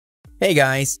Hey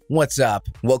guys, what's up?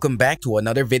 Welcome back to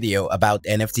another video about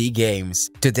NFT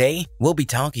games. Today, we'll be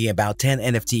talking about 10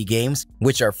 NFT games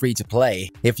which are free to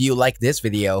play. If you like this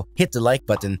video, hit the like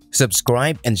button,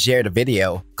 subscribe and share the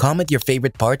video. Comment your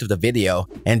favorite part of the video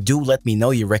and do let me know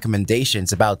your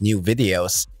recommendations about new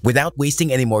videos. Without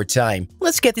wasting any more time,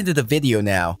 let's get into the video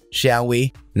now, shall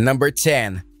we? Number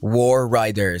 10. War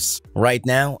Riders. Right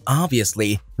now,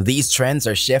 obviously, these trends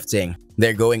are shifting.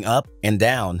 They're going up and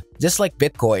down, just like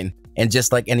Bitcoin. And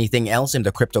just like anything else in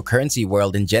the cryptocurrency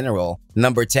world in general.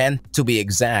 Number 10, to be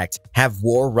exact, have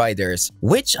War Riders,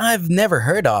 which I've never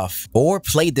heard of or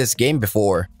played this game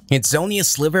before. It's only a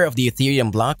sliver of the Ethereum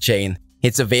blockchain.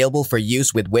 It's available for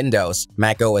use with Windows,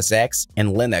 Mac OS X,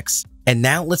 and Linux. And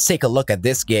now let's take a look at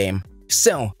this game.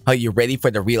 So, are you ready for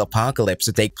the real apocalypse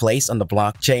to take place on the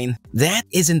blockchain? That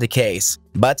isn't the case.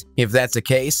 But if that's the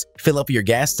case, fill up your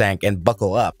gas tank and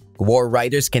buckle up. War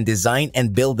Riders can design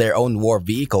and build their own war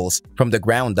vehicles from the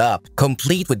ground up,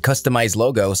 complete with customized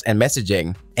logos and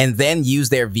messaging, and then use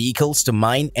their vehicles to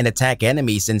mine and attack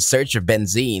enemies in search of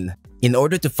benzene. In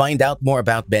order to find out more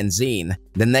about benzene,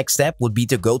 the next step would be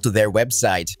to go to their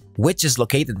website, which is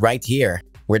located right here,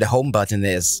 where the home button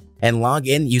is, and log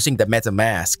in using the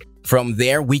MetaMask. From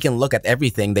there, we can look at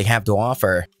everything they have to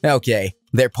offer. Okay,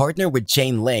 they're partnered with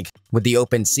Chainlink, with the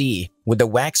OpenSea, with the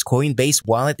Wax Coinbase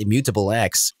wallet Immutable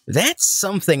X. That's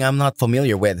something I'm not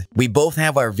familiar with. We both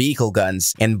have our vehicle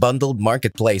guns and bundled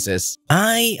marketplaces.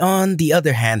 I, on the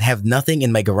other hand, have nothing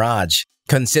in my garage.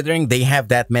 Considering they have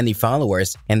that many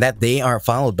followers and that they are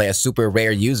followed by a super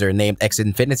rare user named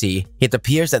Xinfinity, it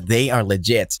appears that they are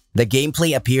legit. The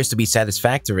gameplay appears to be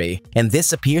satisfactory, and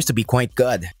this appears to be quite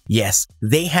good. Yes,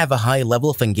 they have a high level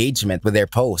of engagement with their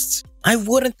posts. I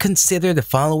wouldn't consider the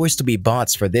followers to be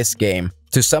bots for this game.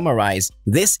 To summarize,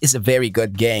 this is a very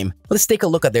good game. Let's take a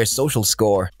look at their social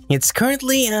score. It's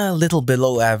currently a little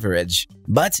below average,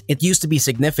 but it used to be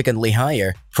significantly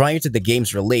higher prior to the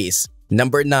game's release.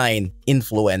 Number 9.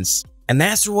 Influence. An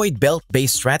asteroid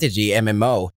belt-based strategy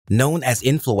MMO known as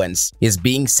Influence is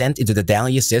being sent into the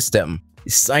Dalia system.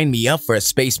 Sign me up for a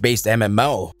space-based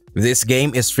MMO. This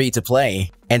game is free to play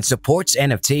and supports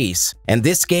NFTs, and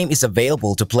this game is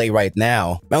available to play right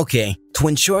now. Okay, to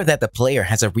ensure that the player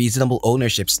has a reasonable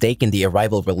ownership stake in the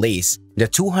arrival release, the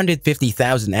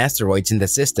 250,000 asteroids in the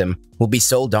system will be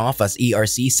sold off as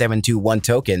ERC-721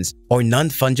 tokens or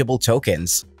non-fungible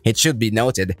tokens. It should be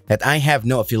noted that I have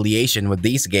no affiliation with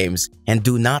these games and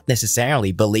do not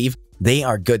necessarily believe they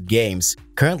are good games.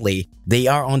 Currently, they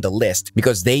are on the list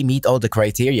because they meet all the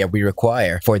criteria we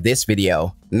require for this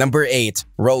video. Number 8.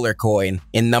 Rollercoin.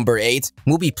 In number 8,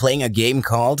 we'll be playing a game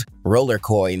called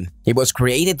Rollercoin. It was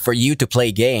created for you to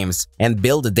play games and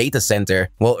build a data center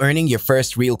while earning your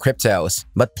first real cryptos.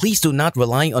 But please do not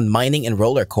rely on mining and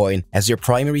Rollercoin as your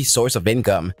primary source of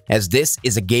income, as this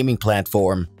is a gaming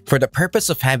platform. For the purpose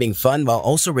of having fun while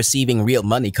also receiving real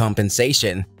money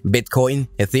compensation, Bitcoin,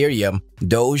 Ethereum,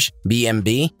 Doge,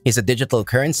 BNB is a digital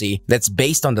currency that's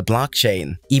based on the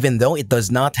blockchain. Even though it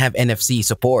does not have NFC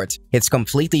support, it's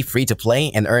completely free to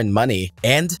play and earn money,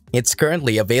 and it's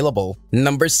currently available.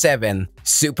 Number 7.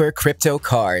 Super Crypto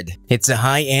Card. It's a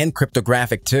high-end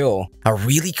cryptographic tool. A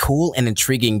really cool and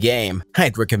intriguing game.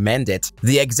 I'd recommend it.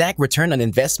 The exact return on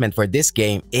investment for this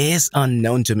game is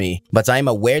unknown to me, but I'm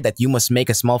aware that you must make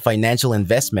a small financial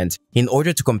investment in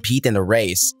order to compete in a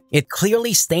race. It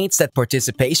clearly states that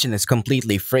participation is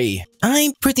completely free.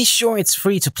 I'm pretty sure it's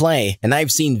free to play, and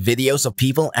I've seen videos of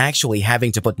people actually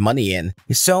having to put money in.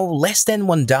 So less than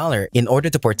 $1 in order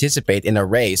to participate in a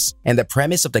race, and the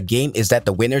premise of the game is that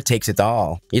the winner takes it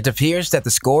all. It appears that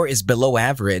the score is below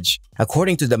average,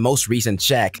 according to the most recent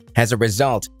check. As a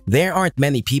result, there aren't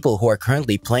many people who are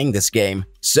currently playing this game.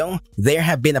 So, there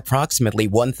have been approximately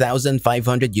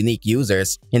 1,500 unique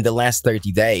users in the last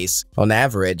 30 days, on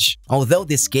average. Although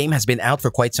this game has been out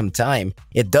for quite some time,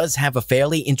 it does have a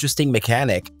fairly interesting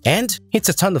mechanic, and it's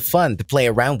a ton of fun to play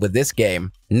around with this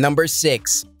game. Number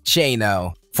 6.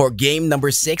 Chaino. For game number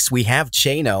 6, we have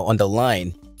Chaino on the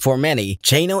line. For many,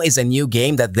 Chaino is a new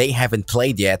game that they haven't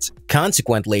played yet.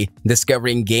 Consequently,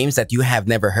 discovering games that you have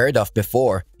never heard of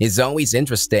before is always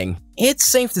interesting. It's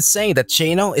safe to say that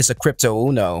Chaino is a crypto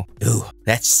Uno. Ooh,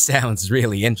 that sounds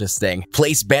really interesting.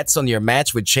 Place bets on your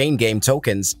match with chain game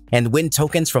tokens and win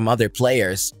tokens from other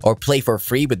players, or play for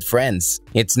free with friends.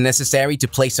 It's necessary to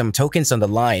place some tokens on the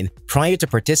line prior to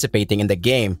participating in the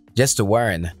game just to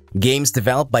earn. Games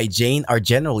developed by Jane are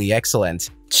generally excellent.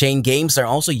 Chain games are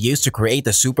also used to create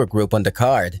a supergroup on the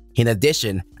card. In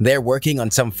addition, they're working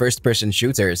on some first-person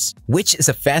shooters, which is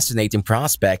a fascinating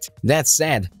prospect. That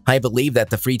said, I believe that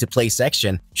the free-to-play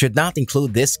section should not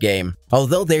include this game.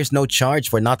 Although there's no charge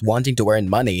for not wanting to earn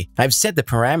money, I've set the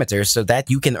parameters so that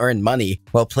you can earn money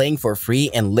while playing for free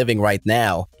and living right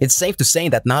now. It's safe to say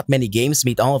that not many games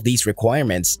meet all of these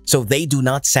requirements, so they do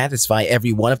not satisfy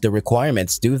every one of the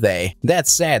requirements, do they? That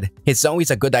said, it's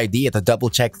always a good idea to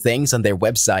double-check things on their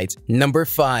website. Number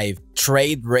 5.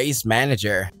 Trade Race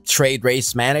Manager. Trade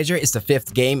Race Manager is the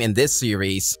 5th game in this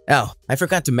series. Oh, I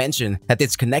forgot to mention that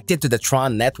it's connected to the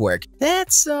Tron network.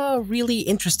 That's a really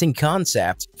interesting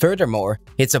concept. Furthermore,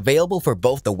 it's available for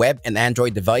both the web and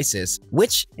Android devices,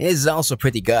 which is also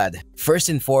pretty good. First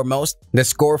and foremost, the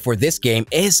score for this game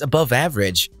is above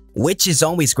average, which is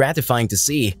always gratifying to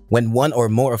see when one or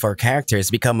more of our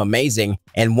characters become amazing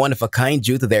and one of a kind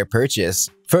due to their purchase.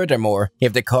 Furthermore,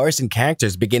 if the cars and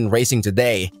characters begin racing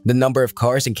today, the number of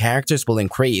cars and characters will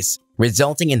increase,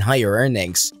 resulting in higher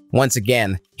earnings. Once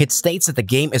again, it states that the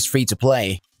game is free to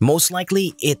play. Most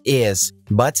likely it is,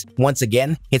 but once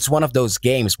again, it's one of those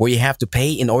games where you have to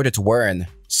pay in order to earn.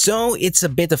 So it's a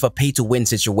bit of a pay-to-win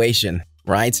situation,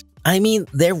 right? I mean,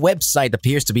 their website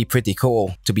appears to be pretty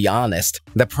cool, to be honest.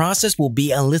 The process will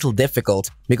be a little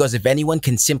difficult because if anyone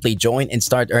can simply join and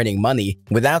start earning money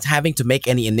without having to make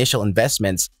any initial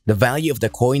investments, the value of the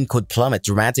coin could plummet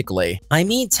dramatically. I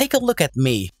mean, take a look at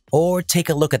me. Or take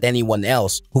a look at anyone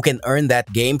else who can earn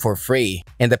that game for free,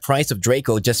 and the price of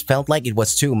Draco just felt like it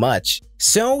was too much.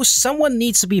 So someone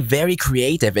needs to be very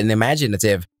creative and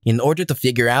imaginative in order to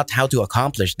figure out how to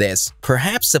accomplish this.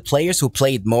 Perhaps the players who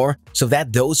played more so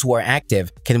that those who are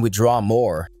active can withdraw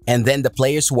more, and then the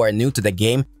players who are new to the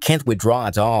game can't withdraw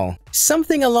at all.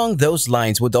 Something along those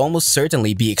lines would almost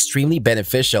certainly be extremely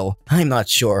beneficial. I'm not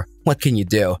sure. What can you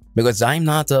do? Because I'm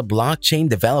not a blockchain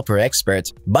developer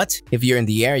expert, but if you're in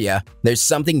the area, there's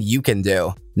something you can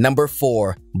do. Number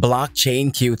 4.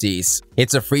 Blockchain Cuties.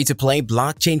 It's a free-to-play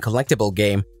blockchain collectible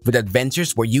game with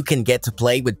adventures where you can get to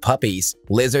play with puppies,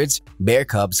 lizards, bear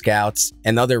cub scouts,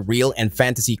 and other real and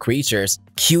fantasy creatures.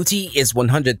 Cutie is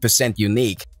 100%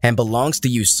 unique and belongs to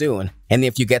you soon, and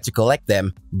if you get to collect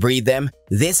them, breed them,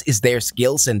 this is their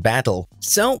skills in battle.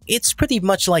 So it's pretty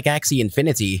much like Axie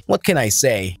Infinity. What can I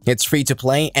say? It's free to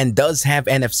play and does have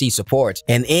NFC support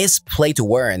and is play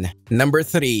to earn. Number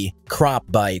 3. Crop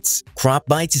Bytes. Crop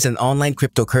Bytes is an online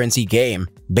cryptocurrency game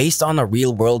based on a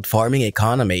real-world farming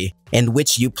economy in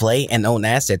which you play and own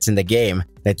assets in the game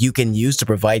that you can use to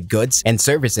provide goods and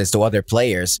services to other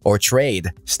players or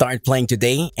trade. Start playing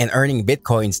today and earning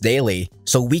bitcoins daily,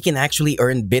 so we can actually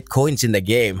earn bitcoins in the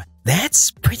game.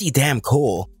 That's pretty damn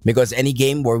cool, because any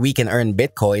game where we can earn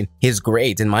Bitcoin is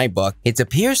great in my book. It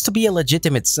appears to be a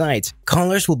legitimate site.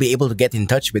 Callers will be able to get in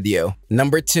touch with you.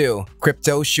 Number 2.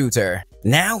 Crypto Shooter.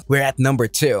 Now we're at number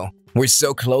 2. We're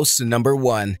so close to number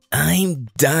 1. I'm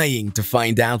dying to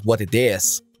find out what it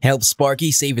is. Help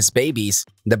Sparky save his babies.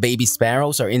 The baby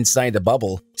sparrows are inside the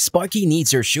bubble. Sparky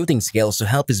needs your shooting skills to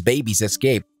help his babies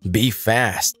escape. Be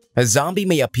fast. A zombie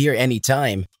may appear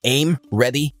anytime. Aim,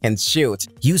 ready, and shoot.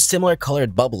 Use similar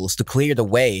colored bubbles to clear the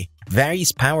way.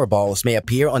 Various power balls may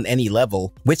appear on any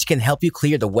level, which can help you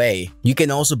clear the way. You can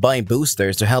also buy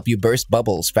boosters to help you burst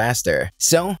bubbles faster.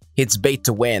 So, it's bait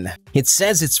to win. It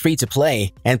says it's free to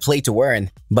play and play to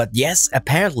earn, but yes,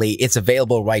 apparently it's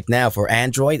available right now for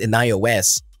Android and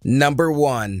iOS. Number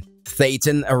 1.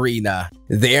 Thetan Arena.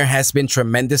 There has been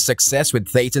tremendous success with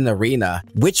Thetan Arena,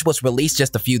 which was released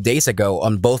just a few days ago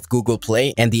on both Google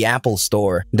Play and the Apple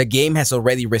Store. The game has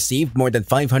already received more than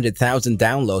 500,000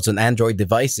 downloads on Android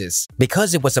devices.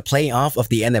 Because it was a play-off of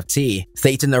the NFT,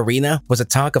 Thetan Arena was a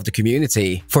talk of the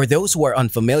community. For those who are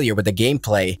unfamiliar with the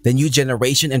gameplay, the new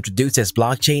generation introduces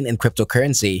blockchain and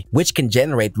cryptocurrency, which can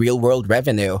generate real-world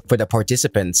revenue for the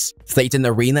participants. Thetan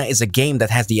Arena is a game that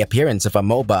has the appearance of a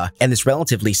MOBA and is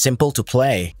relatively simple to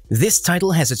play. This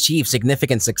title has achieved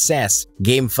significant success.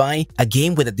 GameFi, a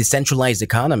game with a decentralized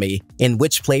economy in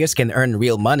which players can earn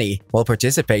real money while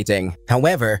participating.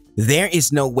 However, there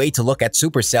is no way to look at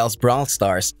Supercell's Brawl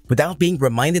Stars without being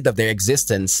reminded of their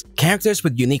existence. Characters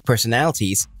with unique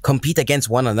personalities compete against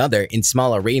one another in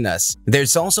small arenas.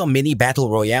 There's also a mini battle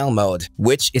royale mode,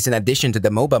 which is in addition to the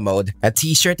MOBA mode. A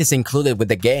t-shirt is included with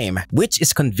the game, which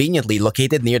is conveniently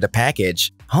located near the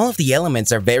package. All of the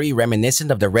elements are very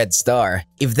reminiscent of the Red Star.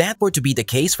 If that were to be the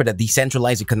case for the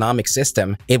decentralized economic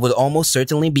system, it would almost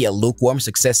certainly be a lukewarm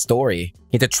success story.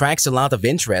 It attracts a lot of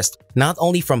interest, not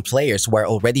only from players who are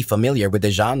already familiar with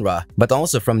the genre, but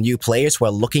also from new players who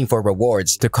are looking for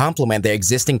rewards to complement their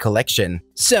existing collection.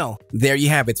 So, there you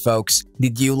have it, folks.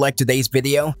 Did you like today's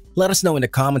video? Let us know in the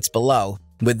comments below.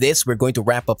 With this, we're going to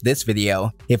wrap up this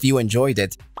video. If you enjoyed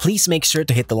it, please make sure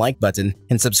to hit the like button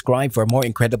and subscribe for more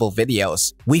incredible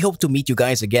videos. We hope to meet you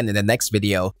guys again in the next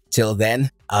video. Till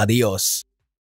then, adios.